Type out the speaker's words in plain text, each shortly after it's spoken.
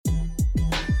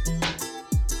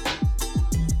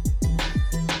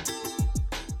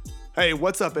Hey,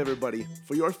 what's up, everybody?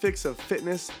 For your fix of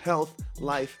fitness, health,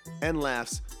 life, and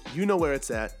laughs, you know where it's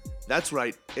at. That's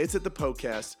right, it's at the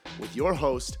podcast with your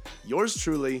host, yours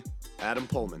truly, Adam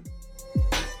Pullman.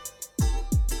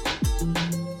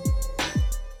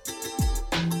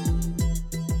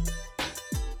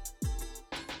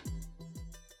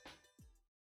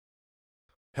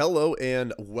 Hello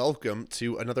and welcome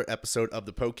to another episode of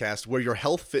the podcast where your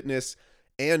health, fitness,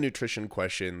 and nutrition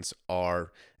questions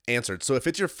are answered. So if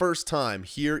it's your first time,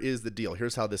 here is the deal.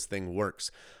 Here's how this thing works.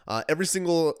 Every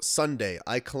single Sunday,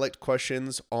 I collect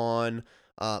questions on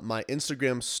my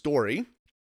Instagram story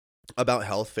about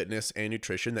health, fitness, and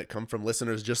nutrition that come from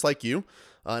listeners just like you.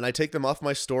 And I take them off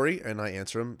my story and I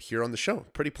answer them here on the show.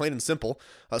 Pretty plain and simple.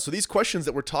 So these questions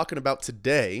that we're talking about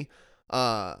today,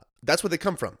 that's where they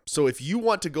come from. So if you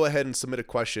want to go ahead and submit a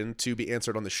question to be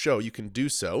answered on the show, you can do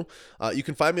so. You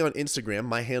can find me on Instagram.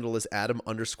 My handle is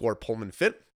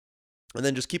Adam_PullmanFit. And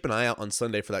then just keep an eye out on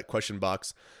Sunday for that question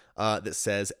box that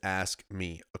says, ask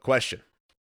me a question.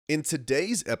 In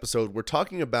today's episode, we're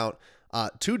talking about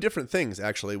two different things,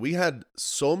 actually. We had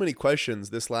so many questions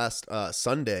this last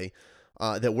Sunday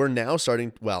that we're now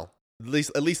starting, well, at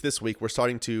least this week, we're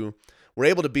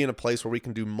able to be in a place where we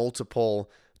can do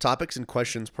multiple topics and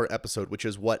questions per episode, which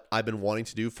is what I've been wanting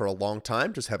to do for a long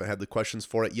time. Just haven't had the questions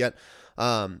for it yet.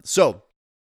 So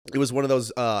it was one of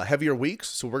those heavier weeks.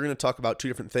 So we're going to talk about two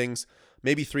different things,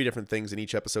 maybe three different things in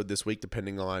each episode this week,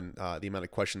 depending on the amount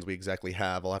of questions we exactly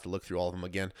have. I'll have to look through all of them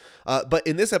again. But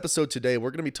in this episode today,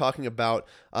 we're going to be talking about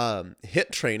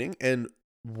HIIT training and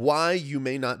why you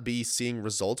may not be seeing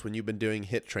results when you've been doing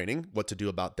HIIT training, what to do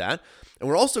about that. And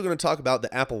we're also going to talk about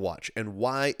the Apple Watch and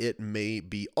why it may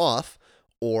be off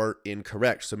or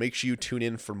incorrect. So make sure you tune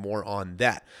in for more on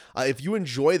that. If you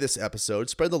enjoy this episode,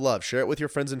 spread the love, share it with your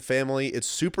friends and family. It's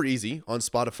super easy on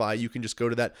Spotify. You can just go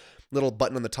to that little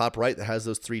button on the top right that has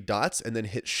those three dots and then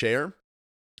hit share.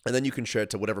 And then you can share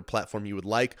it to whatever platform you would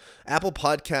like. Apple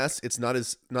Podcasts, it's not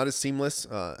as seamless.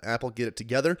 Apple get it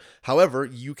together. However,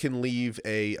 you can leave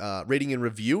a rating and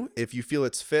review. If you feel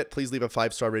it's fit, please leave a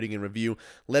 5-star rating and review,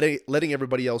 letting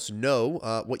everybody else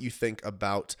know what you think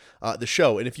about the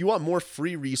show. And if you want more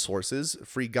free resources,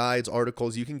 free guides,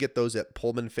 articles, you can get those at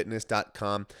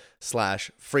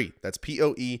pullmanfitness.com/free. That's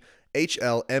POEHLMANN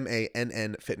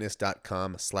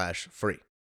fitness.com/free.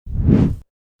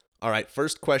 All right,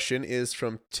 first question is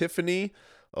from Tiffany.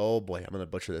 Oh boy, I'm going to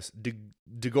butcher this.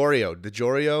 DeGiorgio.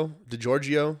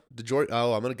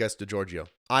 Oh, I'm going to guess DeGiorgio.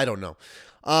 I don't know.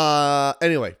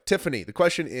 Anyway, Tiffany, the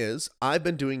question is, I've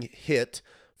been doing HIIT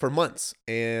for months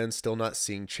and still not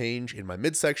seeing change in my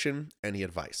midsection. Any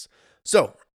advice?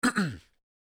 So,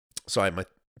 sorry, my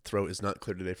throat is not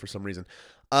clear today for some reason.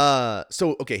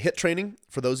 Okay, HIIT training,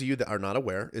 for those of you that are not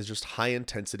aware, is just high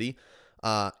intensity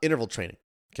interval training.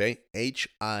 Okay,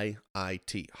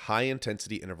 HIIT, high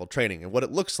intensity interval training, and what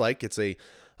it looks like, it's a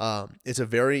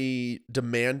very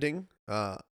demanding,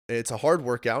 it's a hard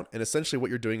workout, and essentially what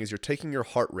you're doing is you're taking your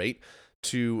heart rate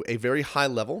to a very high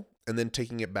level and then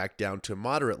taking it back down to a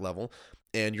moderate level,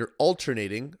 and you're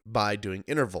alternating by doing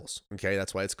intervals. Okay,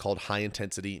 that's why it's called high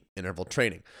intensity interval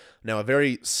training. Now,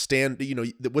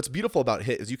 what's beautiful about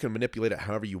HIIT is you can manipulate it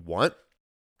however you want,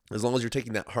 as long as you're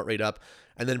taking that heart rate up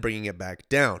and then bringing it back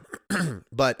down.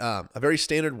 But a very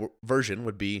standard version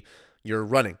would be you're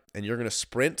running and you're going to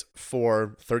sprint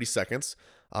for 30 seconds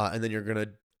and then you're going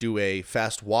to do a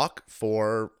fast walk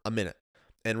for a minute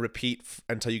and repeat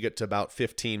until you get to about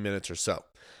 15 minutes or so.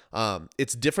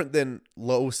 It's different than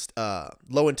low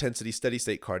intensity steady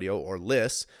state cardio or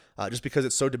LISS just because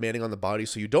it's so demanding on the body.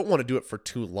 So you don't want to do it for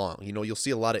too long. You'll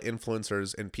see a lot of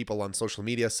influencers and people on social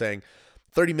media saying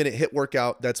 30-minute HIIT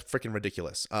workout, that's freaking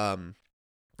ridiculous.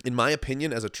 In my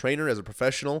opinion, as a trainer, as a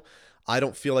professional, I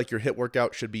don't feel like your HIIT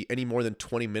workout should be any more than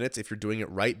 20 minutes if you're doing it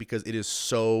right, because it is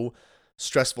so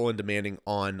stressful and demanding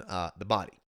on the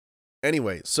body.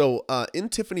 Anyway, so in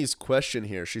Tiffany's question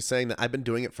here, she's saying that I've been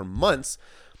doing it for months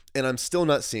and I'm still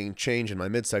not seeing change in my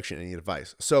midsection. Any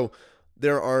advice? So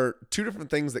there are two different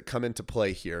things that come into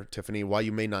play here, Tiffany, why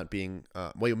you may not be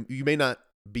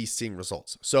seeing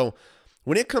results. So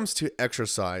when it comes to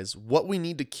exercise, what we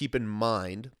need to keep in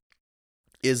mind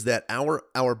is that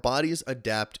our bodies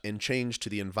adapt and change to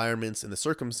the environments and the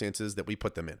circumstances that we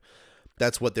put them in.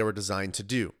 That's what they were designed to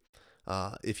do.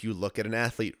 If you look at an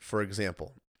athlete, for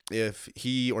example, if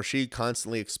he or she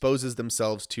constantly exposes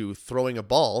themselves to throwing a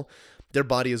ball, their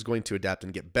body is going to adapt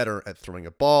and get better at throwing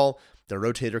a ball. Their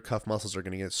rotator cuff muscles are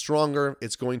going to get stronger.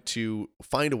 It's going to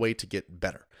find a way to get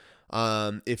better.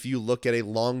 If you look at a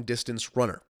long distance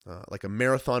runner, like a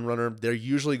marathon runner, they're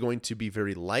usually going to be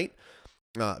very light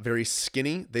very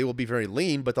skinny, they will be very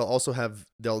lean, but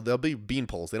they'll be bean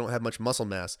poles. They don't have much muscle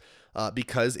mass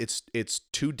because it's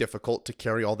too difficult to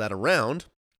carry all that around,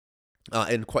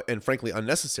 and frankly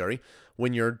unnecessary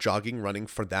when you're jogging, running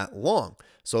for that long.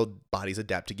 So bodies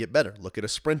adapt to get better. Look at a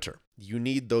sprinter. You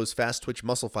need those fast twitch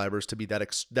muscle fibers to be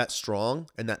that strong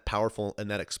and that powerful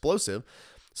and that explosive.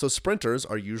 So sprinters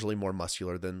are usually more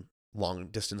muscular than long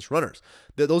distance runners.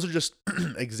 Those are just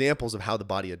examples of how the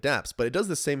body adapts, but it does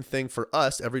the same thing for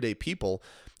us everyday people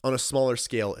on a smaller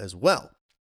scale as well.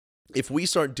 If we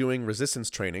start doing resistance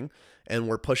training and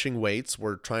we're pushing weights,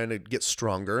 we're trying to get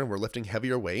stronger and we're lifting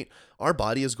heavier weight, our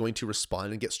body is going to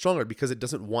respond and get stronger because it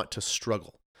doesn't want to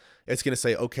struggle. It's going to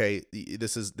say, okay,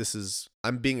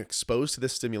 I'm being exposed to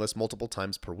this stimulus multiple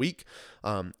times per week.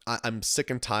 I'm sick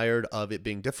and tired of it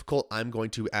being difficult. I'm going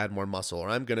to add more muscle, or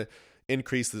I'm going to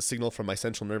increase the signal from my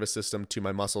central nervous system to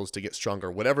my muscles to get stronger,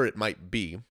 whatever it might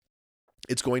be.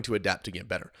 It's going to adapt to get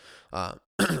better.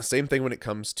 Same thing when it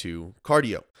comes to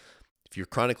cardio. If you're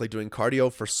chronically doing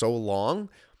cardio for so long,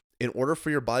 in order for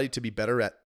your body to be better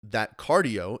at that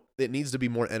cardio, it needs to be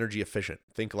more energy efficient.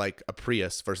 Think like a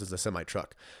Prius versus a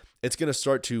semi-truck. It's going to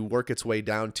start to work its way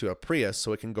down to a Prius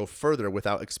so it can go further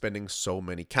without expending so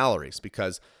many calories.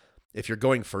 Because if you're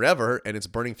going forever and it's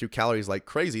burning through calories like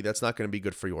crazy, that's not going to be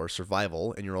good for your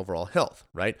survival and your overall health,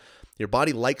 right? Your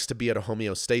body likes to be at a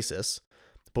homeostasis,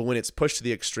 but when it's pushed to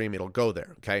the extreme, it'll go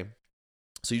there, okay?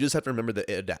 So you just have to remember that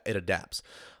it adapts,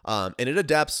 and it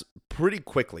adapts pretty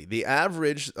quickly. The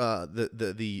average,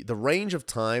 the range of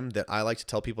time that I like to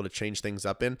tell people to change things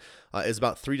up in is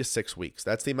about 3 to 6 weeks.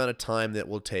 That's the amount of time that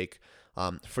will take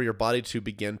for your body to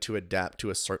begin to adapt to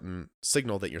a certain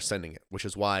signal that you're sending it, which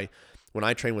is why when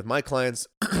I train with my clients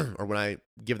or when I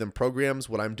give them programs,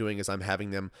 what I'm doing is I'm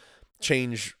having them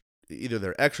change either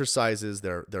their exercises,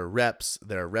 their reps,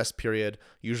 their rest period.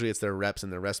 Usually it's their reps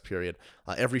and their rest period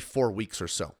every 4 weeks or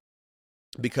so.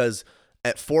 Because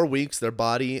at 4 weeks, their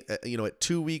body, at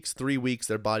 2 weeks, 3 weeks,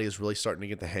 their body is really starting to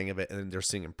get the hang of it and they're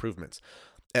seeing improvements.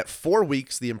 At 4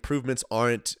 weeks, the improvements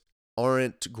aren't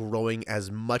growing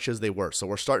as much as they were. So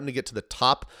we're starting to get to the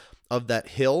top of that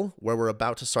hill where we're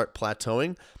about to start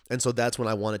plateauing. And so that's when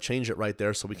I want to change it right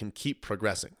there so we can keep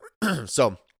progressing.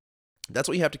 So that's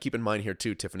what you have to keep in mind here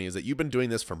too, Tiffany, is that you've been doing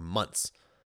this for months,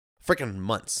 freaking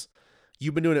months.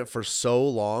 You've been doing it for so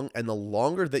long, and the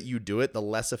longer that you do it, the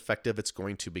less effective it's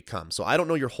going to become. So I don't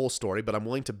know your whole story, but I'm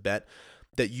willing to bet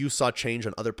that you saw change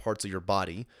on other parts of your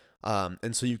body.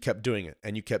 And so you kept doing it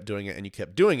and you kept doing it and you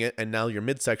kept doing it. And now your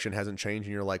midsection hasn't changed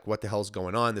and you're like, what the hell's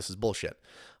going on? This is bullshit.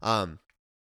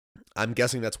 I'm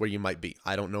guessing that's where you might be.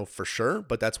 I don't know for sure,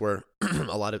 but that's where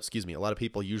a lot of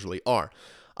people usually are.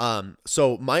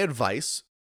 So my advice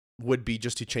would be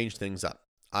just to change things up.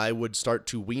 I would start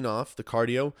to wean off the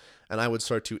cardio and I would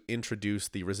start to introduce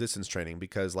the resistance training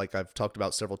because like I've talked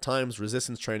about several times,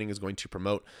 resistance training is going to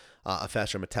promote a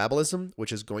faster metabolism,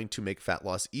 which is going to make fat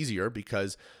loss easier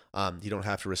because you don't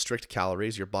have to restrict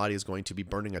calories. Your body is going to be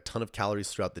burning a ton of calories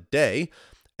throughout the day,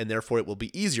 and therefore it will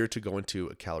be easier to go into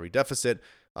a calorie deficit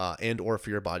and or for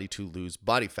your body to lose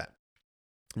body fat.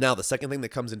 Now, the second thing that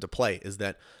comes into play is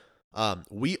that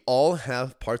we all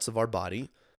have parts of our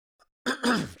body,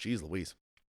 geez Louise,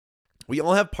 we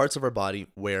all have parts of our body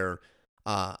where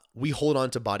we hold on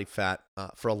to body fat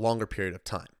for a longer period of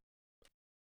time.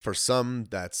 For some,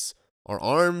 that's our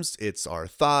arms, it's our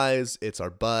thighs, it's our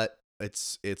butt,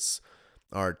 it's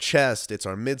our chest, it's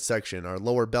our midsection, our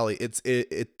lower belly.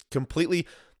 It completely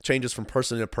changes from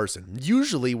person to person.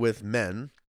 Usually with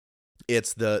men,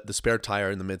 it's the spare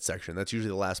tire in the midsection. That's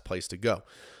usually the last place to go.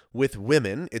 With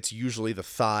women, it's usually the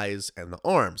thighs and the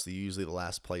arms. They're usually the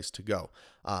last place to go,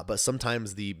 but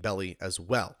sometimes the belly as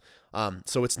well.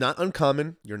 So it's not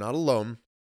uncommon. You're not alone,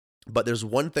 but there's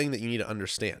one thing that you need to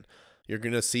understand. You're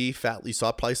going to see fat. You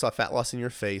probably saw fat loss in your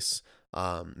face,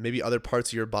 maybe other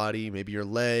parts of your body, maybe your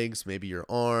legs, maybe your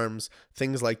arms,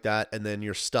 things like that, and then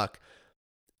you're stuck.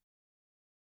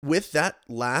 With that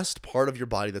last part of your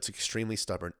body that's extremely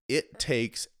stubborn, it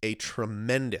takes a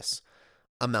tremendous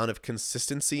amount of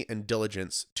consistency and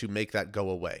diligence to make that go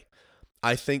away.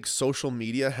 I think social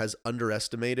media has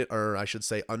underestimated, or I should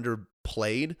say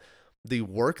underplayed, the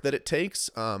work that it takes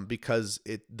because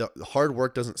the hard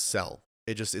work doesn't sell.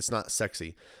 It's not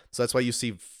sexy. So that's why you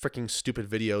see freaking stupid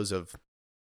videos of,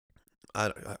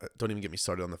 don't even get me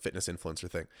started on the fitness influencer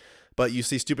thing, but you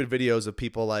see stupid videos of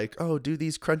people like, oh, do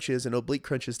these crunches and oblique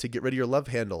crunches to get rid of your love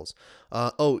handles.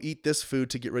 Oh, eat this food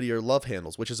to get rid of your love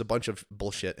handles, which is a bunch of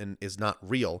bullshit and is not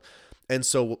real. And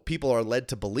so people are led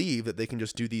to believe that they can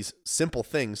just do these simple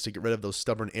things to get rid of those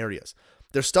stubborn areas.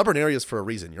 They're stubborn areas for a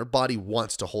reason. Your body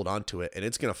wants to hold on to it, and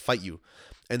it's going to fight you.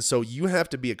 And so you have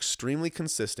to be extremely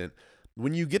consistent.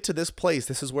 When you get to this place,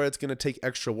 this is where it's going to take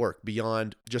extra work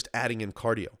beyond just adding in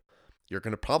cardio. You're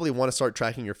going to probably want to start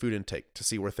tracking your food intake to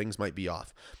see where things might be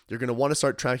off. You're going to want to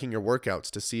start tracking your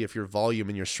workouts to see if your volume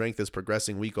and your strength is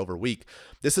progressing week over week.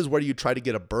 This is where you try to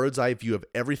get a bird's eye view of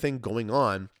everything going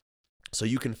on so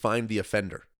you can find the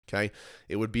offender, okay?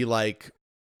 It would be like,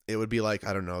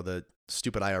 I don't know, the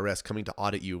stupid IRS coming to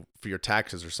audit you for your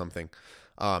taxes or something.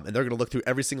 And they're going to look through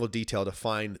every single detail to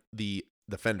find the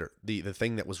offender, the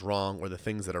thing that was wrong or the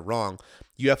things that are wrong.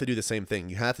 You have to do the same thing.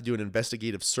 You have to do an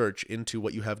investigative search into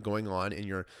what you have going on in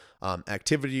your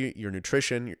activity, your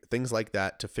nutrition, things like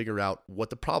that, to figure out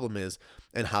what the problem is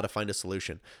and how to find a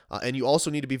solution. And you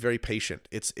also need to be very patient.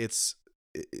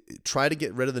 Try to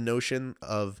get rid of the notion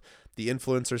of the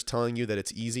influencers telling you that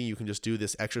it's easy. You can just do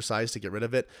this exercise to get rid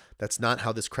of it. That's not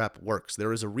how this crap works.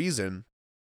 There is a reason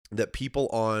that people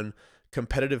on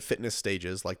competitive fitness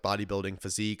stages like bodybuilding,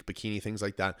 physique, bikini, things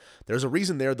like that, there's a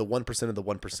reason they're the 1% of the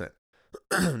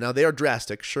 1%. Now, they are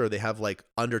drastic. Sure, they have like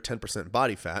under 10%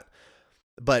 body fat,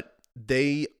 but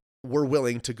they were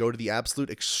willing to go to the absolute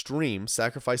extreme,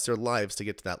 sacrifice their lives to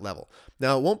get to that level.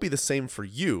 Now, it won't be the same for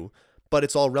you, but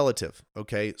it's all relative,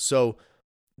 okay? So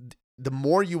the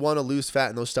more you want to lose fat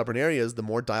in those stubborn areas, the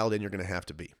more dialed in you're going to have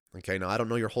to be, okay? Now, I don't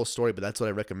know your whole story, but that's what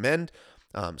I recommend.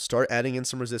 Start adding in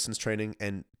some resistance training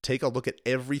and take a look at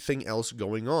everything else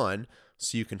going on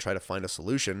so you can try to find a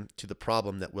solution to the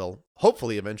problem that will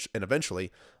hopefully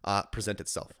eventually present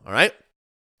itself. All right?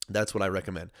 That's what I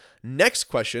recommend. Next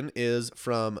question is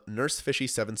from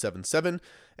NurseFishy777.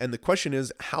 And the question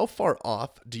is, how far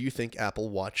off do you think Apple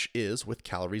Watch is with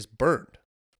calories burned?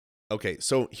 Okay,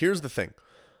 so here's the thing.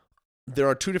 There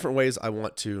are two different ways I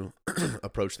want to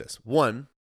approach this. One,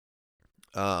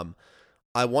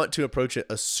 I want to approach it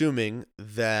assuming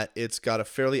that it's got a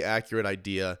fairly accurate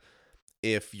idea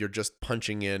if you're just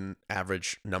punching in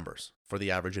average numbers for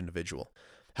the average individual.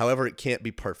 However, it can't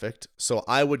be perfect. So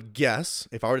I would guess,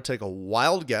 if I were to take a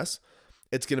wild guess,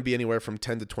 it's going to be anywhere from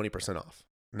 10 to 20% off.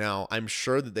 Now, I'm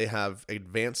sure that they have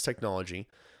advanced technology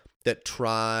that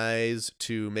tries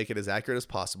to make it as accurate as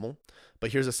possible.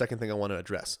 But here's the second thing I want to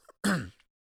address.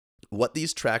 What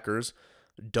these trackers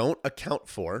don't account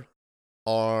for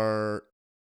are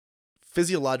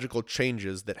physiological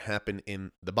changes that happen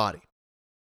in the body.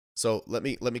 So let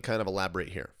me kind of elaborate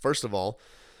here. First of all,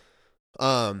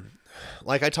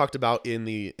 like I talked about in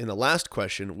the last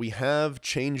question, we have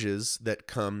changes that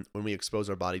come when we expose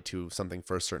our body to something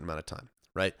for a certain amount of time,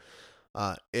 right?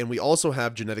 And we also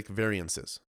have genetic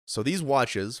variances. So these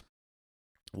watches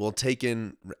will take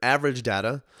in average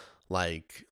data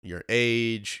like your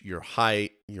age, your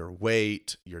height, your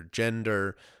weight, your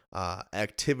gender,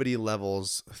 activity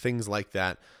levels, things like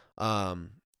that.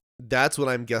 That's what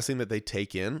I'm guessing that they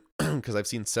take in because I've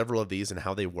seen several of these and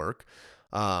how they work.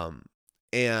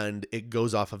 And it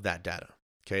goes off of that data.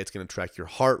 Okay, it's going to track your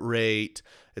heart rate.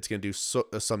 It's going to do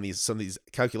some of these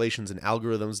calculations and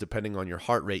algorithms depending on your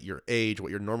heart rate, your age,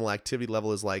 what your normal activity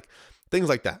level is like, things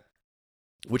like that,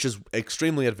 which is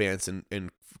extremely advanced and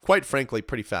quite frankly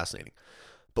pretty fascinating.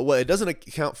 But what it doesn't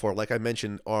account for, like I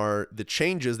mentioned, are the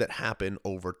changes that happen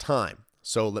over time.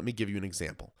 So let me give you an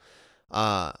example.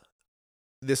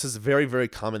 This is a very, very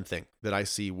common thing that I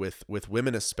see with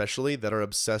women especially that are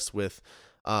obsessed with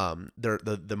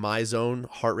the MyZone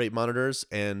heart rate monitors,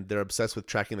 and they're obsessed with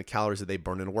tracking the calories that they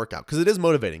burn in a workout because it is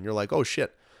motivating. You're like, oh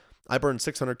shit, I burned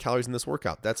 600 calories in this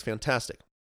workout. That's fantastic.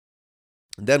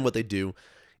 And then what they do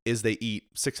is they eat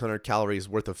 600 calories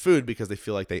worth of food because they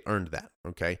feel like they earned that,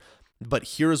 okay? But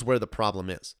here's where the problem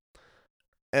is.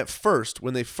 At first,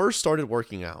 when they first started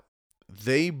working out,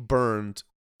 they burned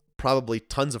probably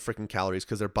tons of freaking calories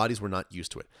because their bodies were not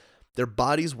used to it. Their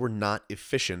bodies were not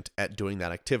efficient at doing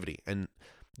that activity. And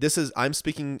this is, I'm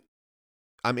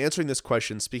answering this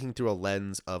question speaking through a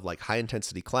lens of like high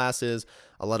intensity classes,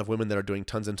 a lot of women that are doing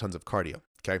tons and tons of cardio,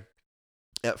 okay?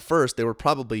 At first, their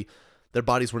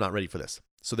bodies were not ready for this.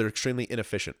 So they're extremely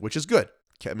inefficient, which is good.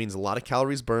 It means a lot of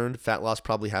calories burned, fat loss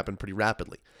probably happened pretty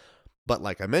rapidly. But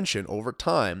like I mentioned, over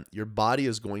time, your body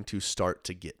is going to start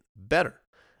to get better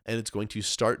and it's going to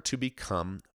start to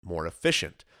become more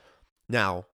efficient.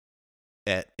 Now,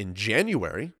 in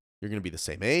January, you're going to be the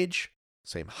same age,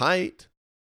 same height,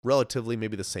 relatively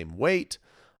maybe the same weight.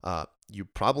 You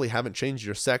probably haven't changed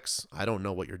your sex. I don't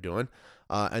know what you're doing.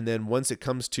 And then once it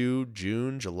comes to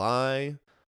June, July,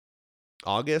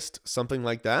 August, something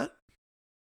like that,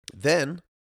 then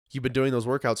you've been doing those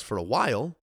workouts for a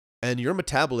while and your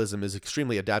metabolism is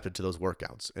extremely adapted to those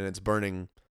workouts and it's burning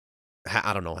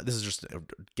I don't know. This is just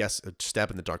a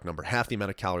stab in the dark number. Half the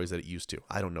amount of calories that it used to.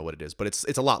 I don't know what it is, but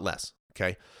it's a lot less.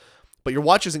 Okay. But your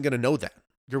watch isn't going to know that.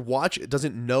 Your watch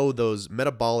doesn't know those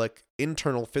metabolic,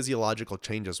 internal, physiological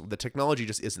changes. The technology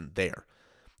just isn't there.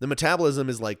 The metabolism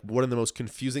is like one of the most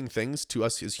confusing things to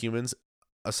us as humans,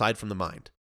 aside from the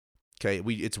mind. Okay.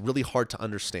 It's really hard to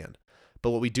understand.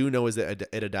 But what we do know is that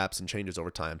it adapts and changes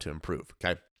over time to improve.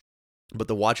 Okay. But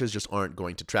the watches just aren't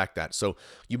going to track that. So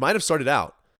you might have started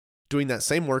out doing that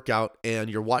same workout and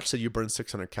your watch said you burned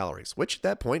 600 calories, which at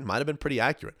that point might have been pretty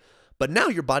accurate. But now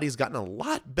your body's gotten a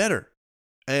lot better.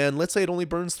 And let's say it only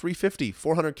burns 350,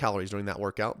 400 calories during that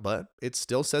workout, but it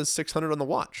still says 600 on the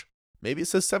watch. Maybe it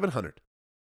says 700.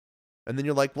 And then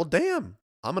you're like, well, damn,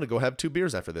 I'm going to go have 2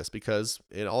 beers after this because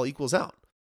it all equals out.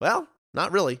 Well,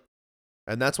 not really.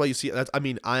 And that's why you see that. I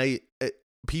mean, I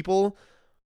don't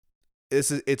want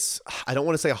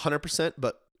to say 100%,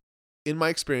 but in my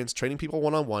experience, training people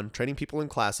one-on-one, training people in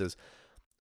classes,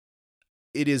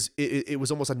 it was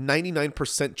almost a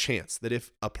 99% chance that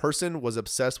if a person was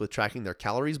obsessed with tracking their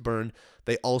calories burned,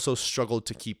 they also struggled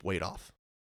to keep weight off.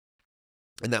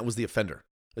 And that was the offender,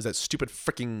 is that stupid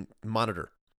freaking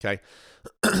monitor. Okay.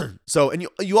 So, and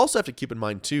you also have to keep in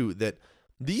mind too, that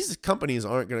these companies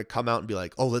aren't going to come out and be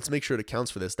like, oh, let's make sure it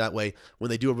accounts for this. That way, when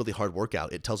they do a really hard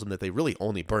workout, it tells them that they really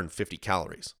only burn 50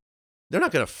 calories. They're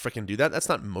not going to freaking do that. That's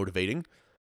not motivating.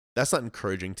 That's not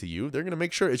encouraging to you. They're going to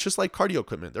make sure, it's just like cardio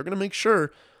equipment. They're going to make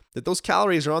sure that those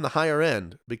calories are on the higher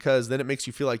end because then it makes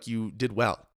you feel like you did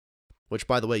well. Which,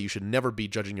 by the way, you should never be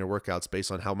judging your workouts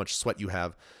based on how much sweat you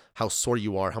have, how sore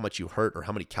you are, how much you hurt, or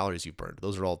how many calories you burned.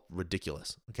 Those are all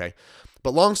ridiculous, okay?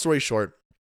 But long story short,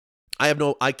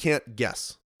 I can't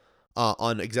guess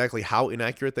on exactly how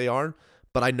inaccurate they are,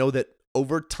 but I know that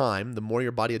over time, the more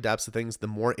your body adapts to things, the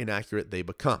more inaccurate they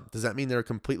become. Does that mean they're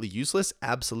completely useless?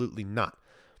 Absolutely not.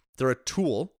 They're a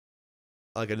tool.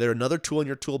 They're another tool in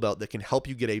your tool belt that can help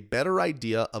you get a better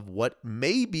idea of what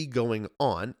may be going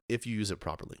on if you use it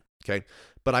properly. Okay.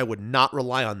 But I would not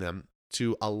rely on them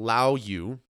to allow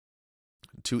you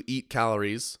to eat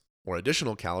calories or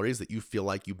additional calories that you feel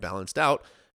like you balanced out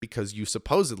because you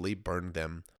supposedly burned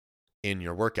them in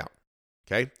your workout.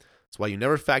 Okay. That's why you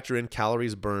never factor in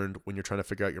calories burned when you're trying to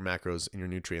figure out your macros and your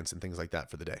nutrients and things like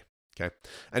that for the day. Okay.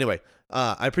 Anyway,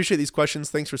 I appreciate these questions.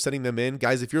 Thanks for sending them in.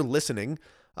 Guys, if you're listening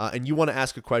and you want to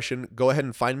ask a question, go ahead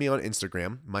and find me on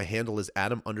Instagram. My handle is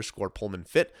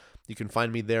Adam_PullmanFit. You can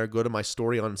find me there. Go to my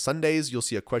story on Sundays. You'll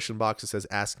see a question box that says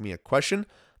ask me a question.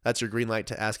 That's your green light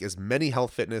to ask as many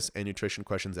health, fitness, and nutrition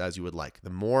questions as you would like. The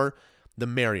more, the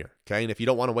merrier. Okay. And if you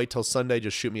don't want to wait till Sunday,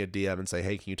 just shoot me a DM and say,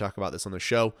 hey, can you talk about this on the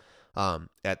show?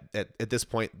 At this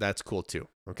point, that's cool too.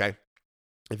 Okay.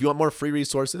 If you want more free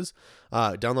resources,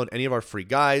 download any of our free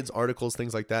guides, articles,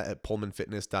 things like that at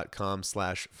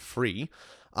pullmanfitness.com/free.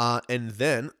 And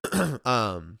then,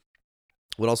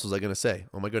 what else was I going to say?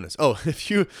 Oh my goodness. Oh, if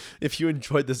you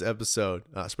enjoyed this episode,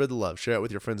 spread the love, share it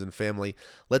with your friends and family.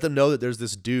 Let them know that there's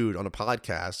this dude on a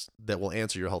podcast that will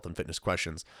answer your health and fitness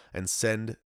questions, and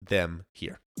send them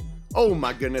here. Oh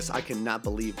my goodness, I cannot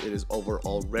believe it is over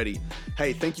already.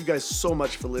 Hey, thank you guys so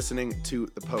much for listening to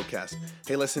the podcast.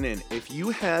 Hey, listen in. If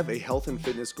you have a health and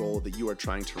fitness goal that you are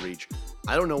trying to reach,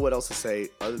 I don't know what else to say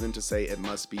other than to say it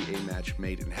must be a match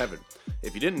made in heaven.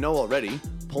 If you didn't know already,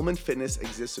 Pullman Fitness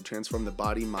exists to transform the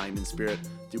body, mind, and spirit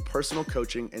through personal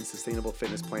coaching and sustainable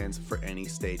fitness plans for any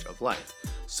stage of life.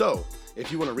 So,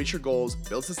 if you want to reach your goals,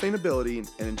 build sustainability,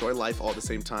 and enjoy life all at the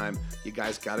same time, you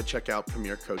guys got to check out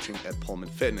Premier Coaching at Pullman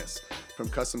Fitness. From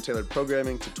custom-tailored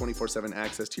programming to 24/7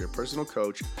 access to your personal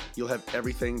coach, you'll have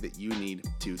everything that you need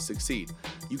to succeed.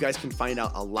 You guys can find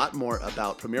out a lot more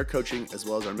about Premier Coaching as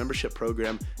well as our membership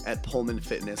program at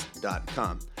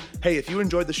pullmanfitness.com. Hey, if you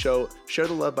enjoyed the show, share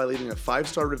the love by leaving a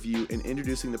 5-star review and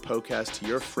introducing the podcast to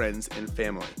your friends and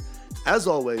family. As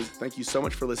always, thank you so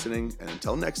much for listening, and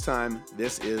until next time,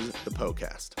 this is the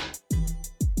podcast.